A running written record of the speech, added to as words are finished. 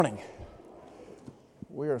Morning.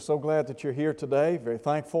 We are so glad that you're here today. Very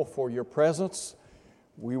thankful for your presence.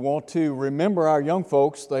 We want to remember our young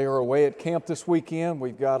folks. They are away at camp this weekend.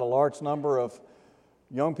 We've got a large number of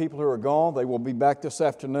young people who are gone. They will be back this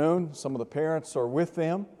afternoon. Some of the parents are with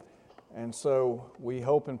them. And so we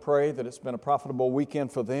hope and pray that it's been a profitable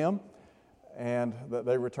weekend for them and that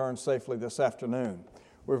they return safely this afternoon.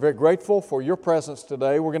 We're very grateful for your presence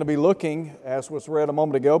today. We're going to be looking, as was read a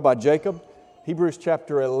moment ago by Jacob, Hebrews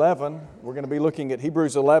chapter 11. We're going to be looking at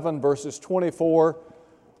Hebrews 11 verses 24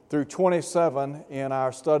 through 27 in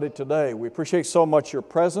our study today. We appreciate so much your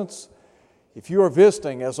presence. If you are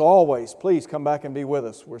visiting, as always, please come back and be with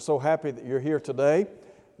us. We're so happy that you're here today.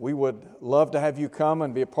 We would love to have you come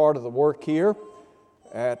and be a part of the work here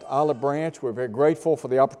at Olive Branch. We're very grateful for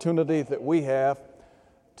the opportunity that we have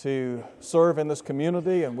to serve in this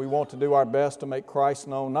community, and we want to do our best to make Christ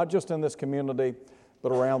known, not just in this community,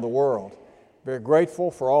 but around the world. Very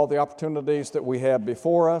grateful for all the opportunities that we have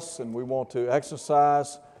before us, and we want to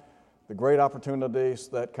exercise the great opportunities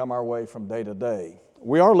that come our way from day to day.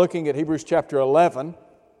 We are looking at Hebrews chapter 11,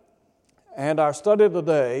 and our study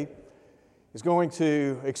today is going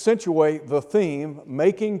to accentuate the theme,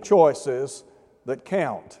 making choices that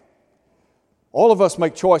count. All of us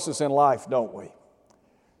make choices in life, don't we?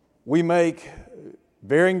 We make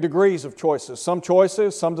varying degrees of choices. Some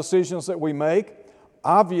decisions that we make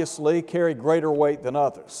obviously carry greater weight than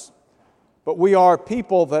others. But we are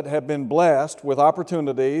people that have been blessed with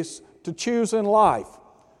opportunities to choose in life.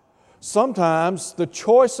 Sometimes the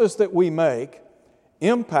choices that we make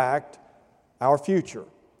impact our future.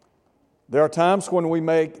 There are times when we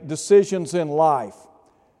make decisions in life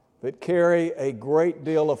that carry a great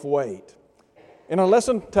deal of weight. In our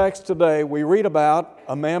lesson text today, we read about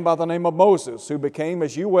a man by the name of Moses, who became,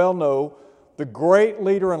 as you well know, the great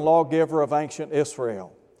leader and lawgiver of ancient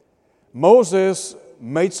Israel. Moses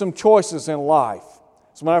made some choices in life.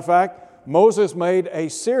 As a matter of fact, Moses made a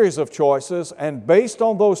series of choices, and based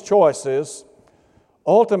on those choices,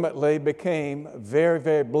 ultimately became very,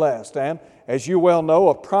 very blessed. And as you well know,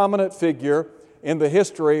 a prominent figure in the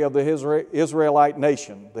history of the Israelite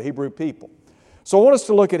nation, the Hebrew people. So I want us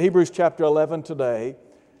to look at Hebrews chapter 11 today.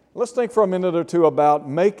 Let's think for a minute or two about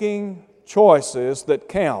making choices that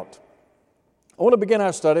count. I want to begin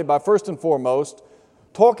our study by first and foremost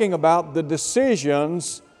talking about the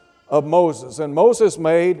decisions of Moses. And Moses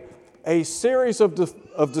made a series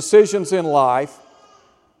of decisions in life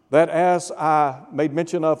that, as I made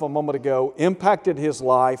mention of a moment ago, impacted his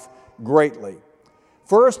life greatly.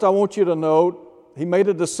 First, I want you to note he made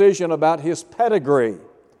a decision about his pedigree.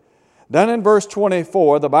 Down in verse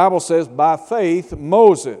 24, the Bible says, "By faith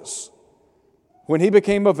Moses, when he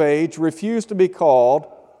became of age, refused to be called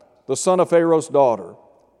the son of Pharaoh's daughter,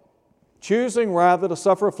 choosing rather to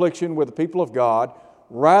suffer affliction with the people of God,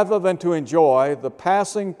 rather than to enjoy the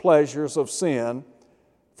passing pleasures of sin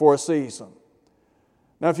for a season."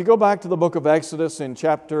 Now, if you go back to the book of Exodus in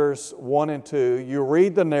chapters 1 and 2, you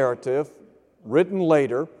read the narrative written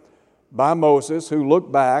later by Moses, who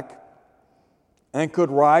looked back and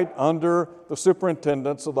could write under the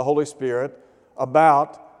superintendence of the Holy Spirit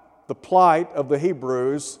about the plight of the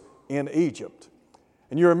Hebrews in Egypt.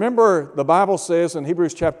 And you remember the Bible says in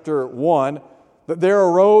Hebrews chapter 1 that there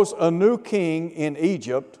arose a new king in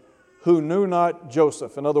Egypt who knew not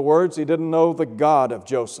Joseph. In other words, he didn't know the God of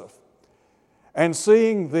Joseph. And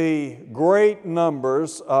seeing the great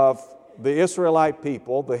numbers of the Israelite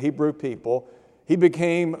people, the Hebrew people, he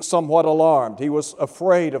became somewhat alarmed. He was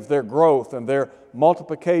afraid of their growth and their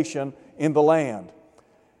multiplication in the land.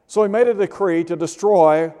 So he made a decree to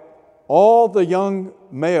destroy all the young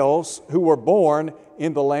males who were born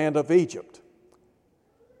in the land of Egypt.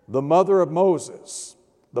 The mother of Moses,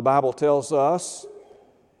 the Bible tells us,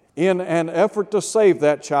 in an effort to save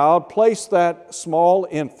that child, placed that small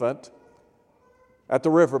infant at the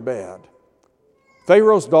riverbed.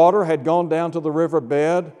 Pharaoh's daughter had gone down to the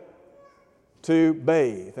riverbed to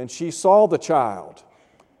bathe, and she saw the child.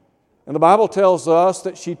 And the Bible tells us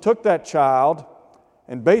that she took that child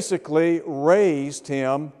and basically raised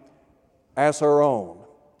him as her own.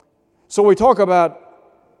 So we talk about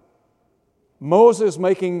Moses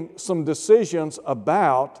making some decisions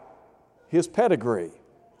about his pedigree.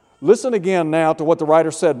 Listen again now to what the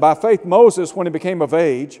writer said. By faith, Moses, when he became of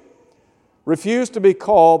age, refused to be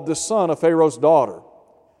called the son of Pharaoh's daughter.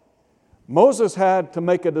 Moses had to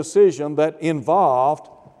make a decision that involved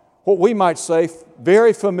what we might say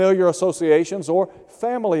very familiar associations or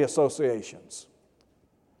family associations.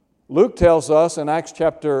 Luke tells us in Acts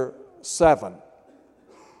chapter 7,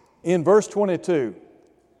 in verse 22,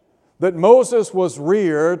 that Moses was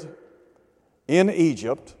reared in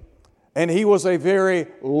Egypt And he was a very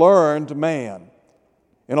learned man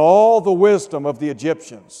in all the wisdom of the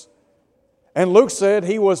Egyptians. And Luke said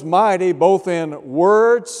he was mighty both in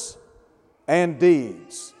words and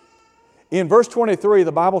deeds. In verse 23,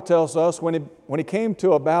 the Bible tells us when he came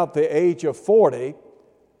to about the age of 40,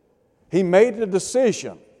 he made a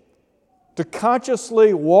decision to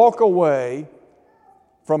consciously walk away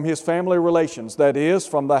from his family relations, that is,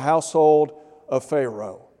 from the household of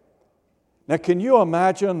Pharaoh. Now, can you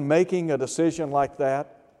imagine making a decision like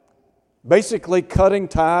that? Basically cutting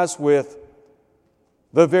ties with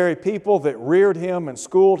the very people that reared him and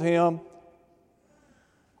schooled him,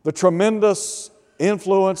 the tremendous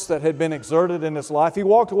influence that had been exerted in his life. He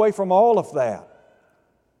walked away from all of that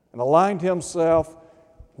and aligned himself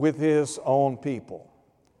with his own people.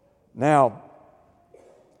 Now,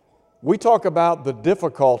 we talk about the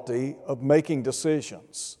difficulty of making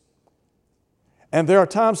decisions. And there are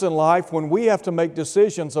times in life when we have to make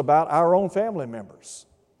decisions about our own family members.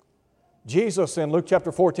 Jesus in Luke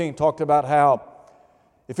chapter 14 talked about how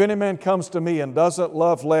if any man comes to me and doesn't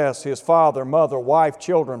love less his father, mother, wife,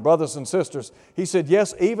 children, brothers and sisters, he said,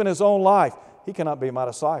 yes, even his own life, he cannot be my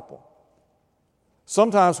disciple.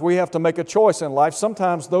 Sometimes we have to make a choice in life.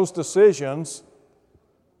 Sometimes those decisions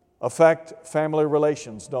affect family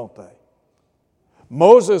relations, don't they?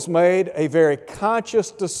 Moses made a very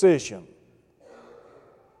conscious decision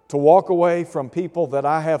to walk away from people that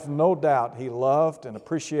I have no doubt he loved and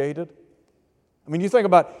appreciated. I mean, you think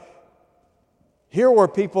about, here were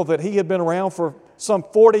people that he had been around for some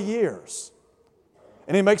 40 years,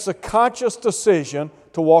 and he makes a conscious decision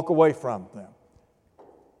to walk away from them.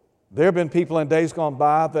 There have been people in days gone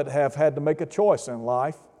by that have had to make a choice in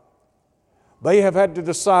life. They have had to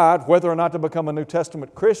decide whether or not to become a New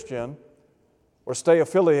Testament Christian or stay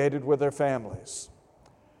affiliated with their families.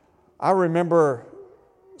 I remember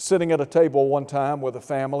sitting at a table one time with a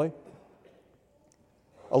family.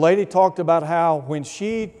 A lady talked about how when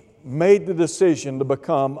she made the decision to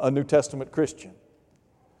become a New Testament Christian,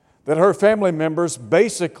 that her family members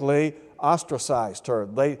basically ostracized her.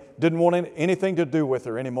 They didn't want anything to do with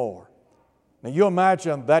her anymore. Now you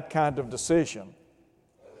imagine that kind of decision.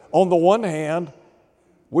 On the one hand,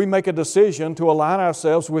 we make a decision to align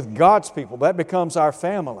ourselves with God's people. That becomes our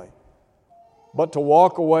family. But to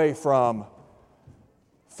walk away from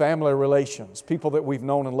family relations, people that we've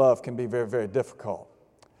known and loved, can be very, very difficult.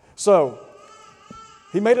 So,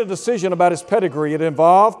 he made a decision about his pedigree. It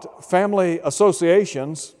involved family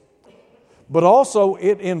associations, but also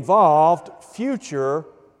it involved future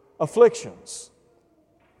afflictions.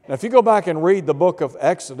 Now, if you go back and read the book of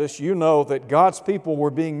Exodus, you know that God's people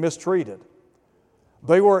were being mistreated.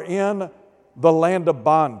 They were in the land of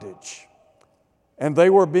bondage, and they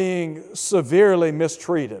were being severely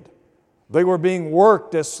mistreated. They were being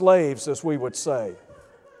worked as slaves, as we would say.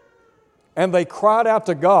 And they cried out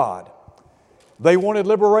to God. They wanted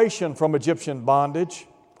liberation from Egyptian bondage.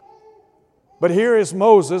 But here is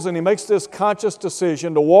Moses, and he makes this conscious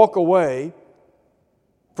decision to walk away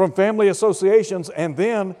from family associations, and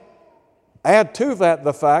then add to that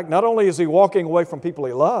the fact, not only is he walking away from people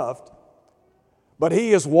he loved, but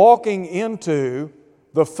he is walking into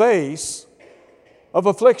the face of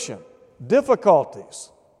affliction, difficulties.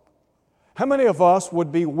 How many of us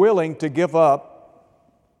would be willing to give up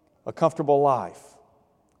a comfortable life?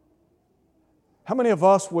 How many of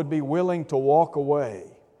us would be willing to walk away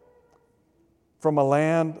from a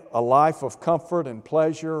life of comfort and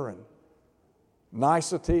pleasure and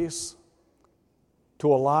niceties,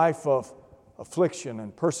 to a life of affliction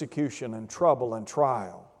and persecution and trouble and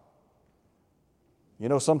trial? You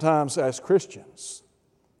know, sometimes as Christians,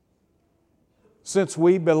 since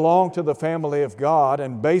we belong to the family of God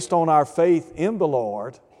and based on our faith in the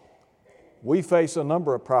Lord, we face a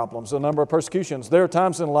number of problems, a number of persecutions. There are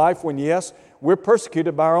times in life when, yes, we're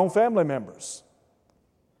persecuted by our own family members.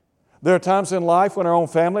 There are times in life when our own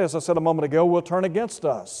family, as I said a moment ago, will turn against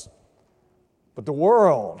us. But the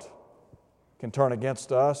world can turn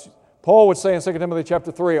against us. Paul would say in 2 Timothy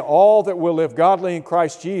chapter 3, all that will live godly in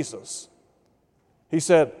Christ Jesus, he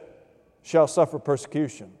said, shall suffer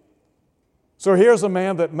persecution. So here's a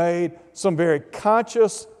man that made some very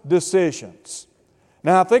conscious decisions.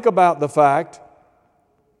 Now think about the fact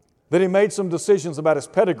that he made some decisions about his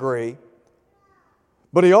pedigree,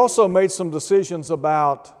 but he also made some decisions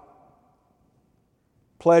about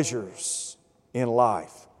pleasures in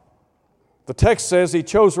life. The text says he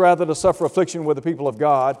chose rather to suffer affliction with the people of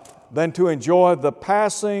God than to enjoy the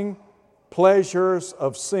passing pleasures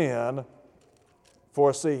of sin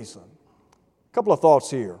for a season. A couple of thoughts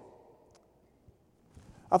here.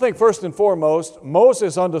 I think first and foremost,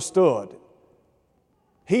 Moses understood.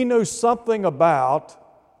 He knew something about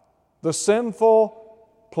the sinful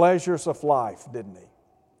pleasures of life, didn't he?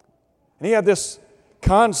 And he had this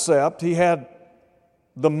concept, he had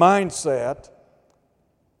the mindset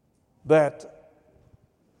that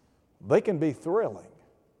they can be thrilling.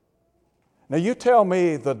 Now you tell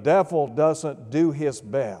me the devil doesn't do his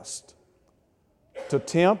best to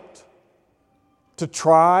tempt, to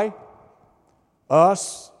try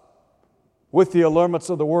us with the allurements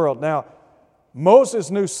of the world. Now,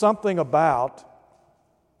 Moses knew something about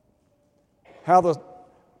how the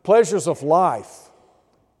pleasures of life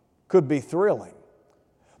could be thrilling.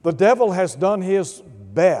 The devil has done his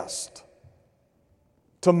best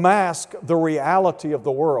to mask the reality of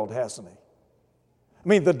the world, hasn't he? I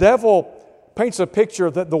mean, the devil paints a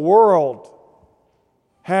picture that the world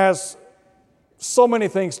has so many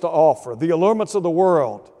things to offer. The allurements of the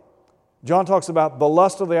world. John talks about the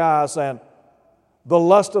lust of the eyes and the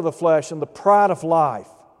lust of the flesh and the pride of life.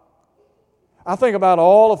 I think about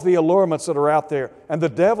all of the allurements that are out there, and the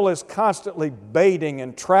devil is constantly baiting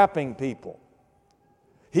and trapping people.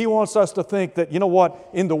 He wants us to think that, you know what,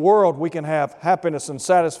 in the world we can have happiness and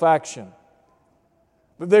satisfaction.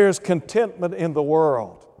 But there is contentment in the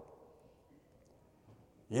world.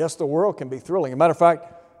 Yes, the world can be thrilling. As a matter of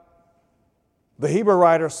fact, the Hebrew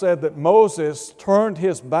writer said that Moses turned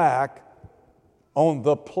his back on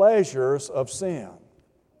the pleasures of sin.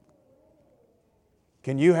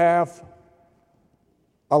 Can you have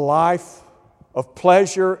a life of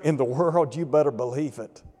pleasure in the world? You better believe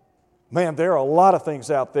it. Man, there are a lot of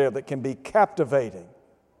things out there that can be captivating.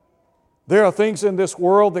 There are things in this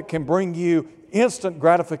world that can bring you instant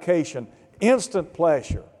gratification, instant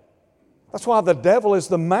pleasure. That's why the devil is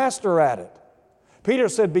the master at it. Peter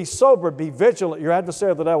said, be sober, be vigilant. Your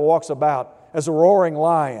adversary, the devil, walks about as a roaring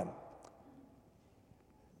lion.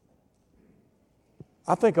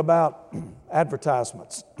 I think about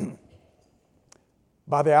advertisements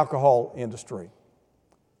by the alcohol industry.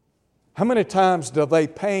 How many times do they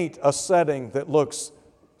paint a setting that looks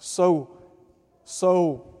so,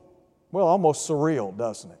 almost surreal,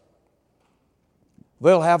 doesn't it?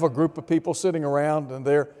 They'll have a group of people sitting around and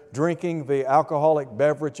they're drinking the alcoholic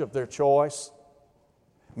beverage of their choice.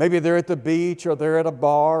 Maybe they're at the beach or they're at a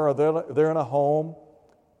bar or they're in a home.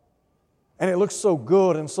 And it looks so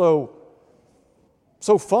good and so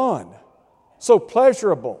fun, so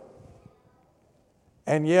pleasurable.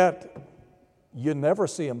 And yet, you never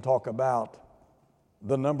see them talk about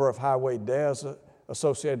the number of highway deaths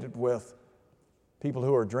associated with people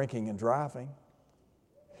who are drinking and driving.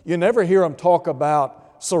 You never hear them talk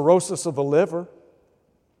about cirrhosis of the liver.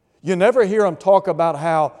 You never hear them talk about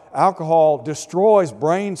how alcohol destroys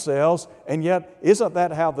brain cells, and yet, isn't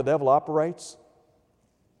that how the devil operates?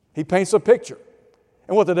 He paints a picture.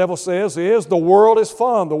 And what the devil says is, the world is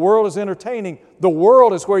fun, the world is entertaining, the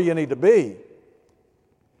world is where you need to be.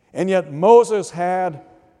 And yet Moses had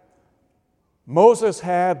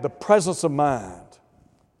the presence of mind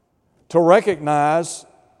to recognize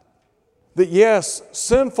that yes,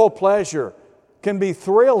 sinful pleasure can be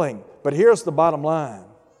thrilling, but here's the bottom line.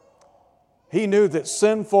 He knew that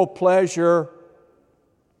sinful pleasure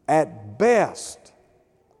at best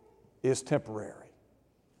is temporary.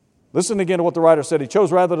 Listen again to what the writer said. He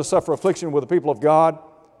chose rather to suffer affliction with the people of God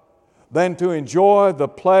than to enjoy the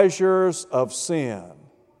pleasures of sin.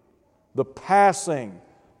 The passing,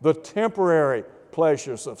 the temporary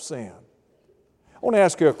pleasures of sin. I want to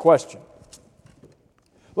ask you a question.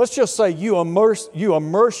 Let's just say you immerse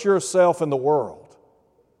yourself in the world.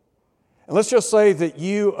 And let's just say that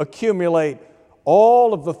you accumulate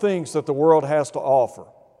all of the things that the world has to offer.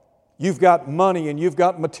 You've got money and you've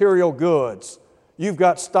got material goods. You've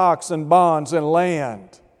got stocks and bonds and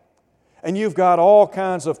land. And you've got all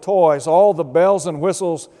kinds of toys, all the bells and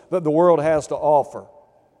whistles that the world has to offer.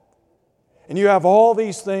 And you have all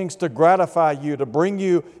these things to gratify you, to bring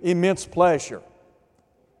you immense pleasure.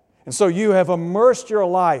 And so you have immersed your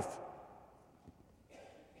life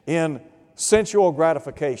in sensual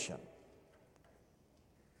gratification.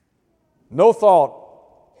 No thought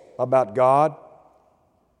about God.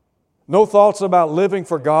 No thoughts about living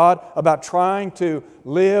for God, about trying to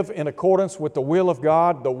live in accordance with the will of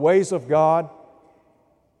God, the ways of God.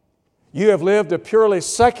 You have lived a purely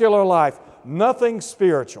secular life, nothing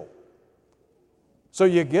spiritual. So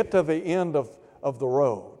you get to the end of the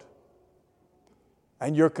road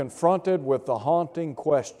and you're confronted with the haunting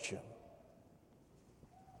question,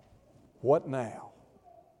 what now?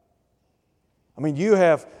 I mean,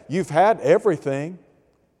 you've had everything.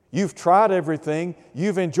 You've tried everything.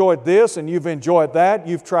 You've enjoyed this and you've enjoyed that.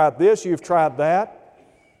 You've tried this, you've tried that.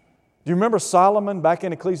 Do you remember Solomon back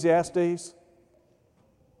in Ecclesiastes?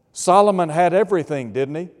 Solomon had everything,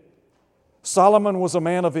 didn't he? Solomon was a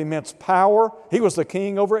man of immense power. He was the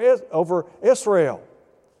king over Israel.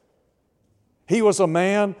 He was a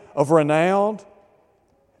man of renown.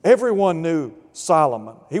 Everyone knew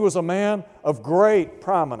Solomon. He was a man of great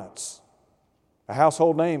prominence, a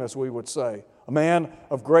household name, as we would say, a man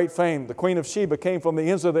of great fame. The Queen of Sheba came from the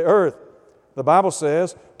ends of the earth, the Bible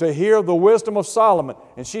says, to hear the wisdom of Solomon.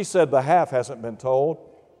 And she said the half hasn't been told.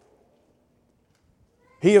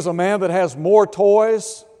 He is a man that has more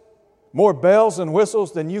toys, more bells and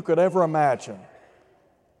whistles than you could ever imagine.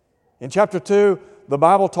 In chapter 2, the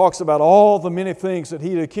Bible talks about all the many things that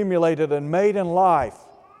he had accumulated and made in life.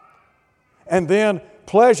 And then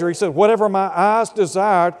pleasure, he said, whatever my eyes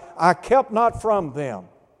desired, I kept not from them.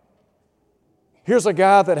 Here's a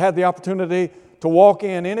guy that had the opportunity to walk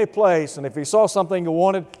in any place, and if he saw something he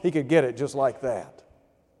wanted, he could get it just like that.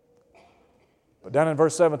 But down in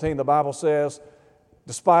verse 17, the Bible says,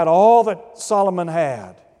 despite all that Solomon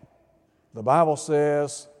had, the Bible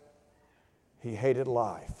says he hated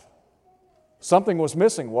life. Something was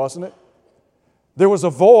missing, wasn't it? There was a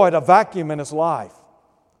void, a vacuum in his life.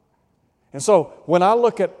 And so when I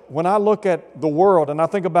look at the world and I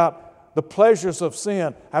think about the pleasures of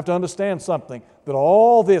sin, I have to understand something, that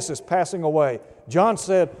all this is passing away. John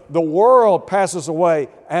said, the world passes away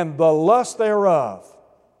and the lust thereof.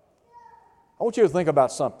 I want you to think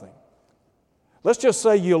about something. Let's just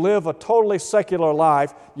say you live a totally secular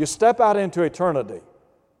life. You step out into eternity.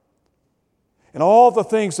 And all the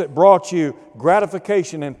things that brought you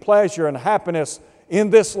gratification and pleasure and happiness in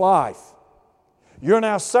this life, you're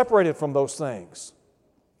now separated from those things.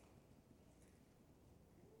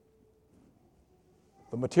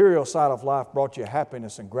 The material side of life brought you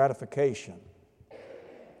happiness and gratification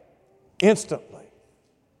instantly.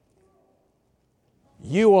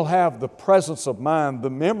 You will have the presence of mind, the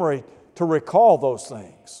memory to recall those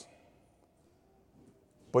things,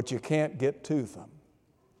 but you can't get to them.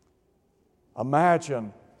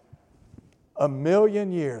 Imagine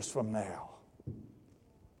 1,000,000 years from now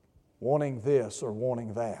wanting this or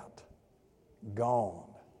wanting that.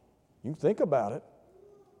 Gone. You can think about it,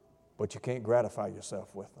 but you can't gratify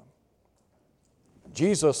yourself with them.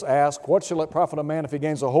 Jesus asked, what shall it profit a man if he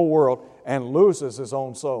gains the whole world and loses his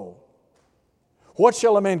own soul? What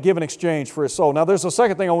shall a man give in exchange for his soul? Now there's a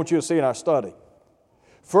second thing I want you to see in our study.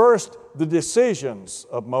 First, the decisions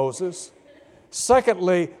of Moses.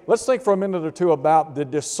 Secondly, let's think for a minute or two about the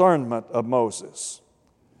discernment of Moses.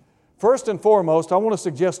 First and foremost, I want to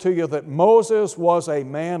suggest to you that Moses was a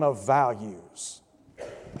man of values.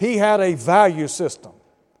 He had a value system.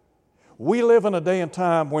 We live in a day and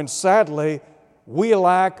time when, sadly, we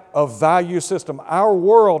lack a value system. Our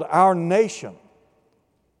world, our nation,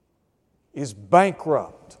 is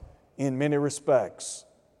bankrupt in many respects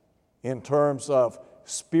in terms of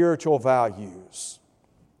spiritual values.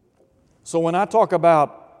 So when I talk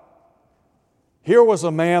about, here was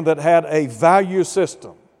a man that had a value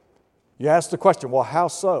system, you ask the question, well, how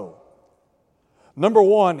so? Number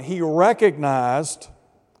one, he recognized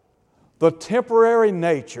the temporary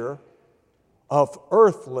nature of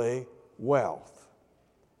earthly wealth.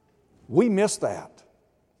 We miss that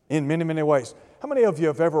in many, many ways. How many of you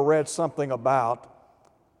have ever read something about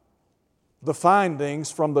the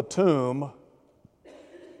findings from the tomb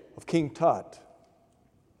of King Tut?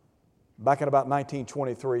 Back in about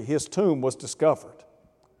 1923, his tomb was discovered.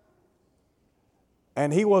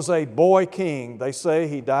 And he was a boy king. They say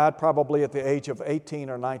he died probably at the age of 18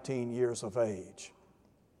 or 19 years of age.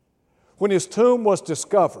 When his tomb was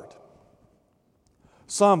discovered,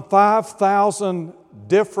 some 5,000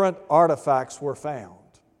 different artifacts were found.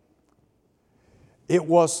 It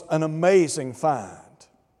was an amazing find.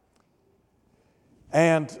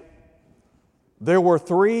 And there were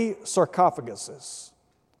 3 sarcophaguses.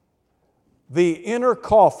 The inner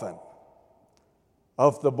coffin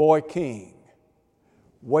of the boy king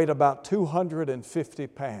weighed about 250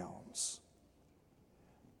 pounds,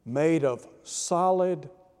 made of solid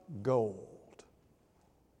gold.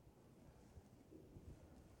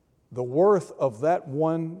 The worth of that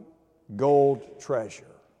one gold treasure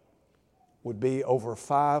would be over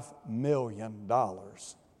 $5 million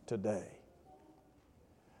today.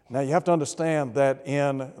 Now you have to understand that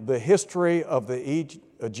in the history of the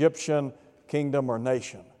Egyptian kingdom or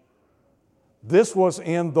nation, this was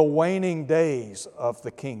in the waning days of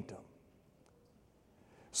the kingdom.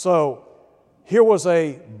 So here was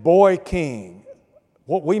a boy king,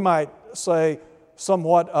 what we might say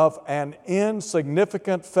somewhat of an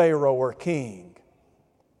insignificant pharaoh or king.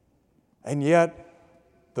 And yet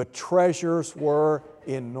the treasures were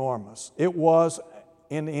enormous. It was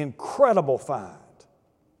an incredible find.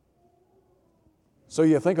 So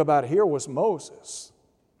you think about, here was Moses.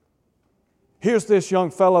 Here's this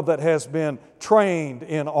young fellow that has been trained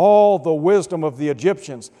in all the wisdom of the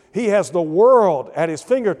Egyptians. He has the world at his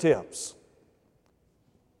fingertips.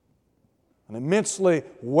 An immensely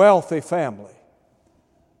wealthy family.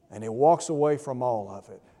 And he walks away from all of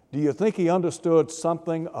it. Do you think he understood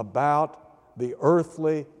something about the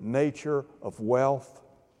earthly nature of wealth?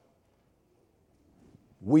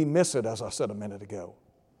 We miss it, as I said a minute ago.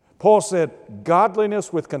 Paul said,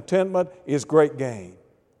 godliness with contentment is great gain.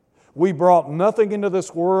 We brought nothing into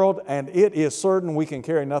this world, and it is certain we can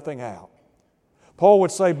carry nothing out. Paul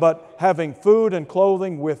would say, but having food and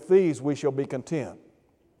clothing, with these we shall be content.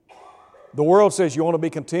 The world says, you want to be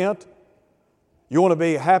content? You want to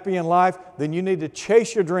be happy in life? Then you need to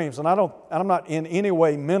chase your dreams. And I'm not in any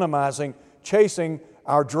way minimizing chasing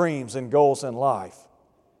our dreams and goals in life.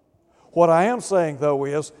 What I am saying, though,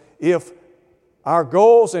 is if our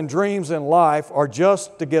goals and dreams in life are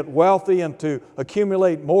just to get wealthy and to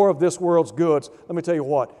accumulate more of this world's goods, let me tell you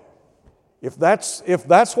what, if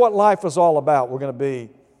that's what life is all about, we're going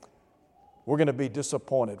to be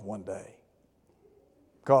disappointed one day.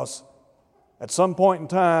 Because at some point in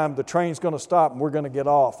time, the train's going to stop and we're going to get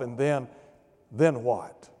off, and then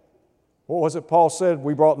what? What was it Paul said?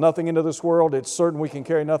 We brought nothing into this world. It's certain we can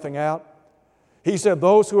carry nothing out. He said,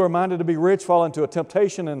 those who are minded to be rich fall into a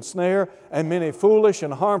temptation and snare, and many foolish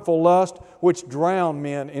and harmful lust, which drown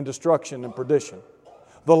men in destruction and perdition.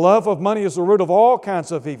 The love of money is the root of all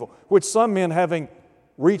kinds of evil, which some men, having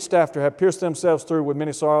reached after, have pierced themselves through with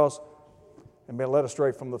many sorrows and been led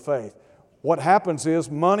astray from the faith. What happens is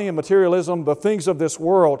money and materialism, the things of this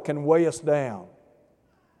world, can weigh us down.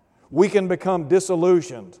 We can become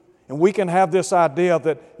disillusioned. And we can have this idea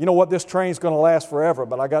that, you know what, this train's going to last forever.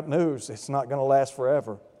 But I got news, it's not going to last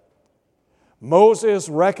forever. Moses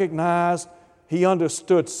recognized, he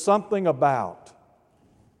understood something about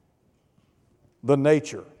the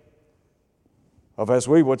nature of, as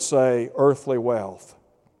we would say, earthly wealth.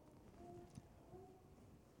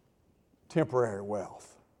 Temporary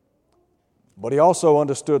wealth. But he also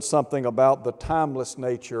understood something about the timeless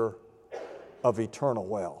nature of eternal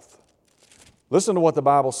wealth. Listen to what the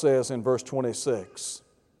Bible says in verse 26.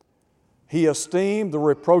 He esteemed the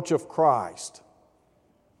reproach of Christ.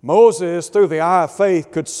 Moses, through the eye of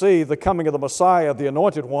faith, could see the coming of the Messiah, the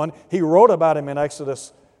Anointed One. He wrote about him in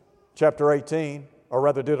Exodus chapter 18, or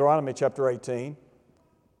rather Deuteronomy chapter 18.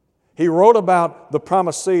 He wrote about the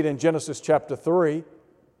promised seed in Genesis chapter 3.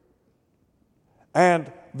 And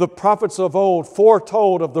the prophets of old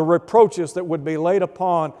foretold of the reproaches that would be laid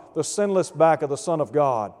upon the sinless back of the Son of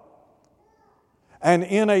God. And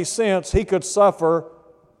in a sense, he could suffer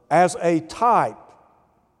as a type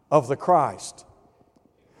of the Christ.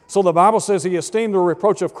 So the Bible says he esteemed the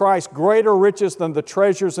reproach of Christ greater riches than the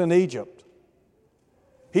treasures in Egypt.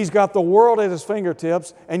 He's got the world at his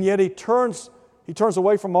fingertips, and yet he turns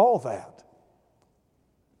away from all that.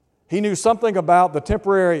 He knew something about the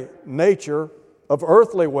temporary nature of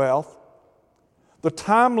earthly wealth, the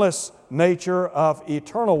timeless nature of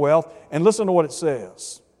eternal wealth, and listen to what it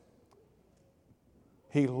says.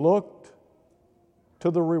 He looked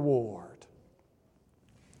to the reward.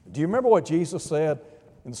 Do you remember what Jesus said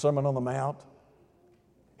in the Sermon on the Mount?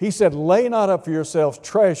 He said, lay not up for yourselves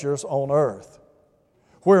treasures on earth,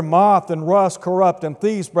 where moth and rust corrupt and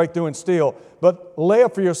thieves break through and steal, but lay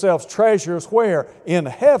up for yourselves treasures where? In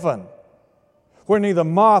heaven, where neither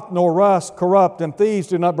moth nor rust corrupt and thieves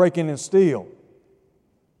do not break in and steal.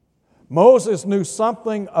 Moses knew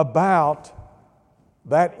something about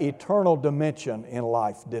that eternal dimension in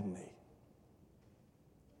life, didn't he?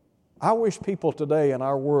 I wish people today in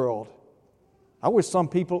our world, I wish some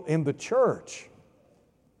people in the church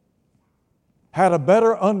had a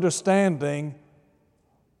better understanding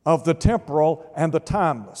of the temporal and the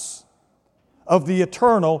timeless, of the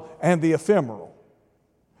eternal and the ephemeral,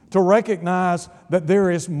 to recognize that there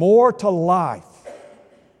is more to life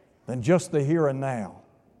than just the here and now.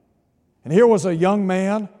 And here was a young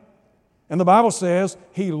man, and the Bible says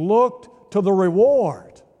he looked to the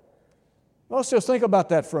reward. Let's just think about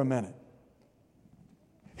that for a minute.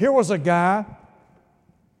 Here was a guy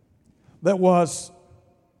that was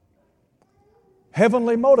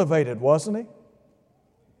heavenly motivated, wasn't he?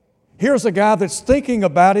 Here's a guy that's thinking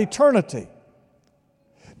about eternity.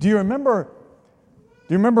 Do you remember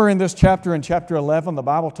in this chapter, in chapter 11, the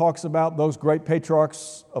Bible talks about those great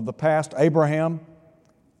patriarchs of the past, Abraham?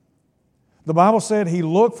 The Bible said he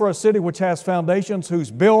looked for a city which has foundations, whose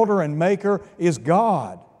builder and maker is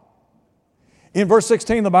God. In verse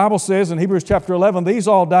 16, the Bible says, in Hebrews chapter 11, these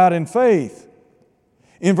all died in faith.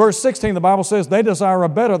 In verse 16, the Bible says they desire a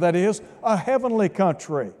better, that is, a heavenly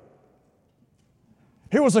country.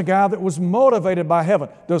 Here was a guy that was motivated by heaven.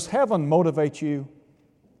 Does heaven motivate you?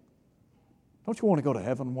 Don't you want to go to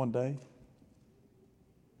heaven one day?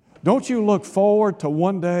 Don't you look forward to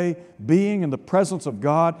one day being in the presence of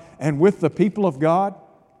God and with the people of God?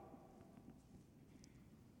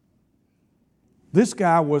 This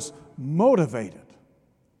guy was motivated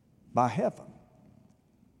by heaven.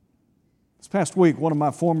 This past week, one of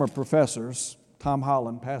my former professors, Tom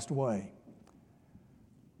Holland, passed away.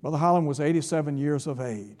 Brother Holland was 87 years of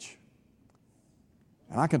age.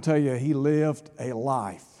 And I can tell you, he lived a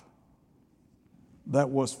life that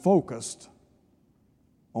was focused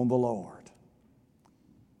on the Lord.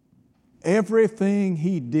 Everything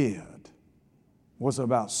he did was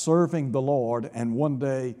about serving the Lord and one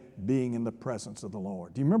day being in the presence of the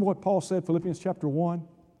Lord. Do you remember what Paul said, Philippians chapter 1?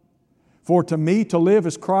 For to me to live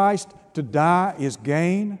is Christ, to die is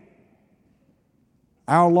gain.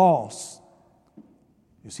 Our loss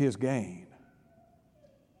is his gain.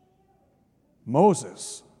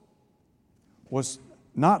 Moses was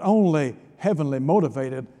not only heavenly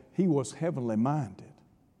motivated, he was heavenly minded.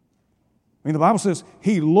 I mean, the Bible says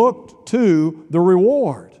he looked to the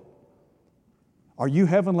reward. Are you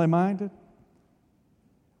heavenly minded?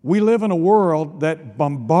 We live in a world that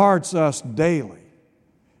bombards us daily.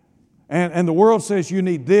 And the world says you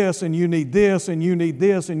need this, and you need this, and you need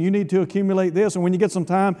this, and you need to accumulate this, and when you get some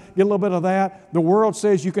time, get a little bit of that. The world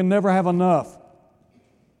says you can never have enough.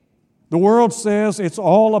 The world says it's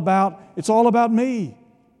all about me.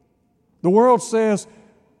 The world says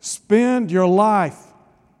spend your life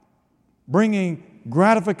bringing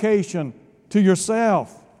gratification to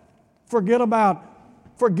yourself. Forget about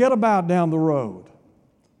down the road.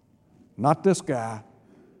 Not this guy.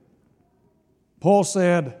 Paul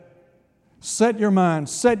said, set your mind,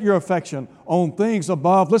 set your affection on things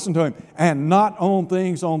above, listen to him, and not on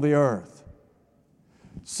things on the earth.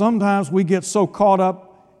 Sometimes we get so caught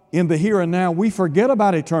up in the here and now, we forget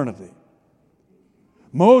about eternity.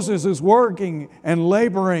 Moses is working and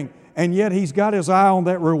laboring, and yet he's got his eye on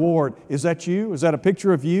that reward. Is that you? Is that a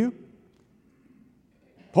picture of you?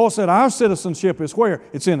 Paul said, our citizenship is where?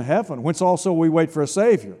 It's in heaven, whence also we wait for a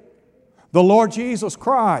Savior, the Lord Jesus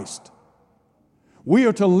Christ. We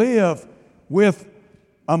are to live with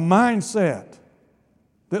a mindset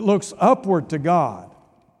that looks upward to God.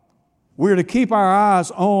 We're to keep our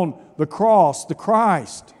eyes on the cross, the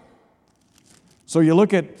Christ. So you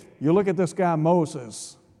look at this guy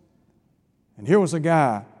Moses, and here was a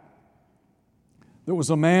guy that was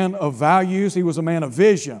a man of values. He was a man of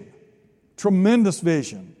vision, tremendous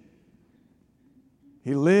vision.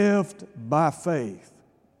 He lived by faith.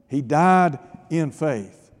 He died in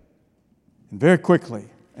faith. And very quickly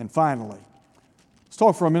and finally, let's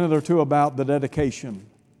talk for a minute or two about the dedication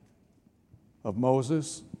of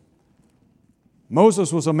Moses.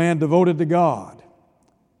 Moses was a man devoted to God.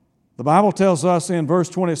 The Bible tells us in verse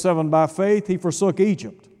 27, by faith he forsook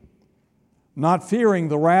Egypt, not fearing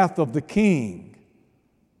the wrath of the king.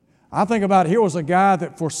 I think about here was a guy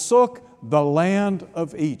that forsook the land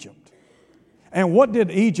of Egypt. And what did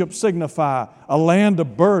Egypt signify? A land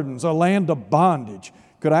of burdens, a land of bondage.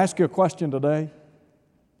 Could I ask you a question today?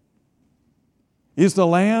 Is the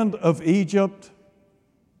land of Egypt,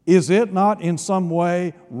 is it not in some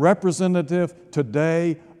way representative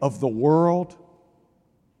today of the world?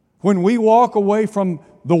 When we walk away from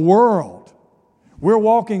the world, we're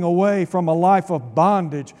walking away from a life of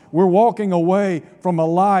bondage. We're walking away from a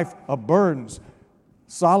life of burdens.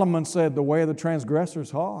 Solomon said, the way of the transgressor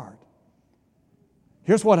is hard.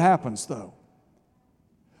 Here's what happens, though.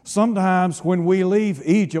 Sometimes when we leave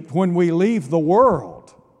Egypt, when we leave the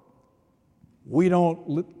world, we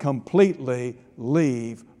don't completely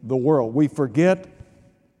leave the world. We forget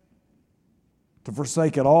to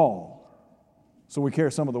forsake it all. So we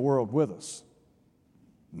carry some of the world with us.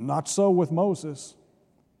 Not so with Moses.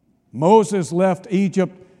 Moses left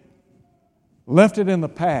Egypt, left it in the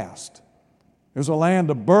past. It was a land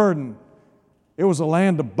of burden. It was a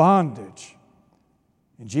land of bondage.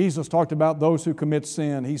 And Jesus talked about those who commit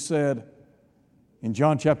sin. He said in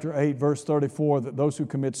John chapter 8, verse 34, that those who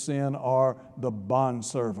commit sin are the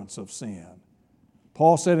bondservants of sin.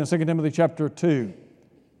 Paul said in 2 Timothy chapter 2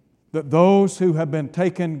 that those who have been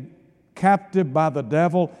taken captive by the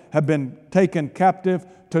devil have been taken captive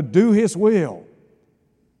to do his will.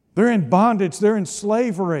 They're in bondage. They're in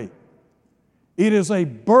slavery. It is a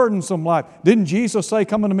burdensome life. Didn't Jesus say,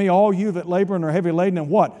 come unto me, all you that labor and are heavy laden, and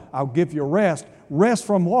what? I'll give you rest. Rest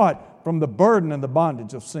from what? From the burden and the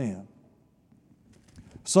bondage of sin.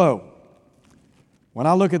 So, when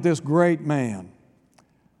I look at this great man,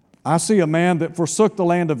 I see a man that forsook the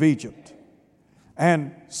land of Egypt.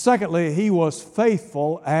 And secondly, he was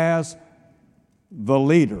faithful as the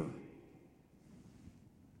leader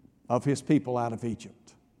of his people out of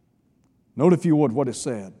Egypt. Note, if you would, what is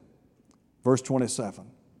said. Verse 27.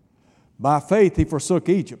 By faith he forsook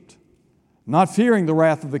Egypt, not fearing the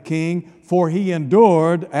wrath of the king, for he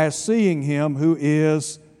endured as seeing him who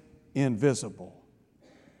is invisible.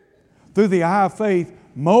 Through the eye of faith,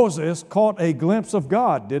 Moses caught a glimpse of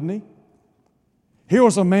God, didn't he? Here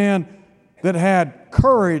was a man that had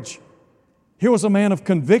courage. Here was a man of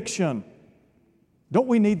conviction. Don't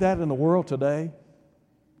we need that in the world today?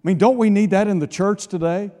 I mean, don't we need that in the church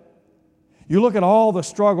today? You look at all the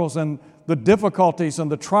struggles and the difficulties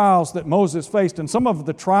and the trials that Moses faced, and some of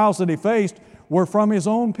the trials that he faced were from his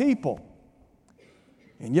own people.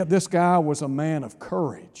 And yet this guy was a man of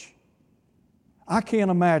courage. I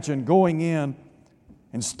can't imagine going in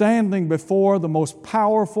and standing before the most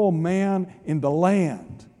powerful man in the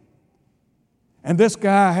land. And this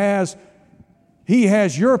guy has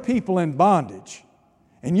your people in bondage.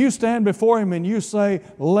 And you stand before him and you say,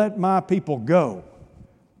 let my people go.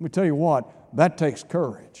 Let me tell you what, that takes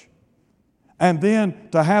courage. And then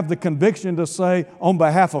to have the conviction to say, on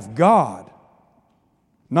behalf of God,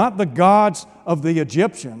 not the gods of the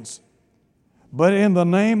Egyptians, but in the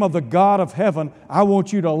name of the God of heaven, I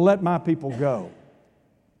want you to let my people go.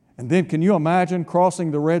 And then can you imagine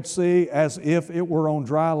crossing the Red Sea as if it were on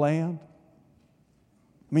dry land?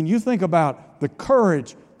 I mean, you think about the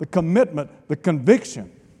courage, the commitment, the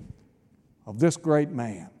conviction of this great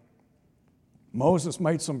man. Moses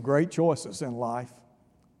made some great choices in life.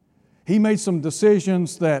 He made some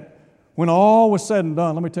decisions that, when all was said and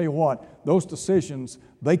done, let me tell you what, those decisions,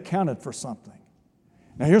 they counted for something.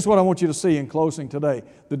 Now, here's what I want you to see in closing today.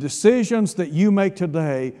 The decisions that you make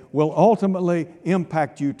today will ultimately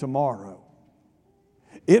impact you tomorrow.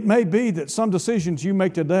 It may be that some decisions you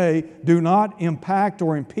make today do not impact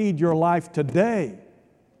or impede your life today.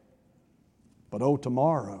 But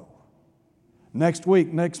tomorrow, next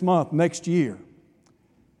week, next month, next year.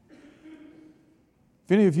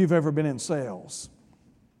 If any of you have ever been in sales,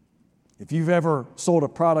 if you've ever sold a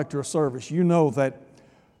product or a service, you know that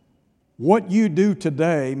what you do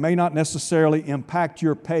today may not necessarily impact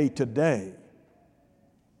your pay today.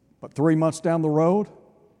 But 3 months down the road,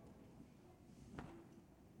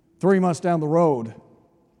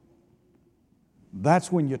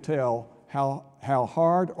 that's when you tell how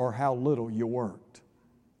hard or how little you worked.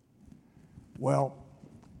 Well,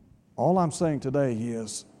 all I'm saying today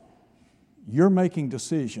is you're making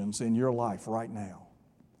decisions in your life right now.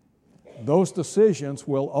 Those decisions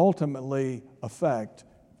will ultimately affect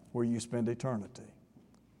where you spend eternity.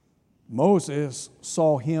 Moses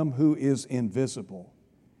saw him who is invisible.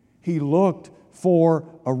 He looked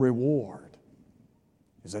for a reward.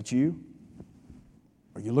 Is that you?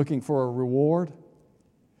 Are you looking for a reward?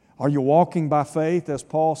 Are you walking by faith, as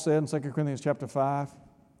Paul said in 2 Corinthians chapter 5?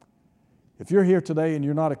 If you're here today and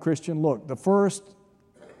you're not a Christian, look, the first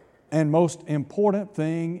and most important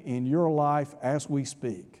thing in your life as we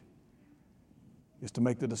speak is to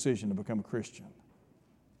make the decision to become a Christian.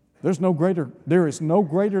 There is no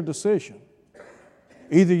greater decision.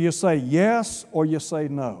 Either you say yes or you say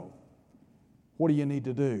no. What do you need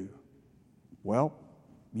to do? Well,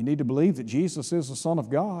 you need to believe that Jesus is the Son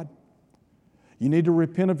of God. You need to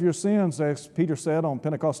repent of your sins, as Peter said on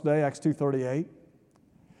Pentecost Day, Acts 2:38.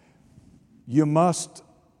 You must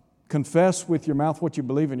confess with your mouth what you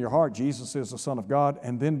believe in your heart, Jesus is the Son of God,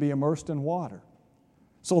 and then be immersed in water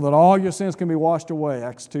so that all your sins can be washed away,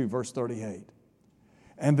 Acts 2, verse 38.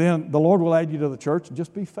 And then the Lord will add you to the church, and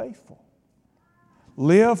just be faithful.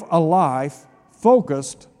 Live a life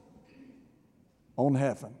focused on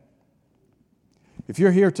heaven. If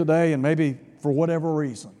you're here today and maybe for whatever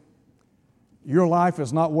reason, your life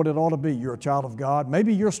is not what it ought to be, you're a child of God,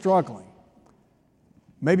 maybe you're struggling.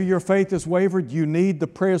 Maybe your faith has wavered. You need the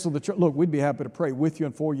prayers of the church. Look, we'd be happy to pray with you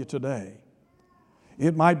and for you today.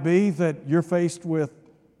 It might be that you're faced with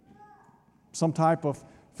some type of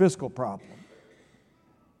physical problem,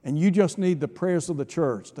 and you just need the prayers of the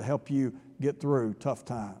church to help you get through tough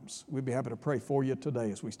times. We'd be happy to pray for you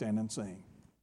today as we stand and sing.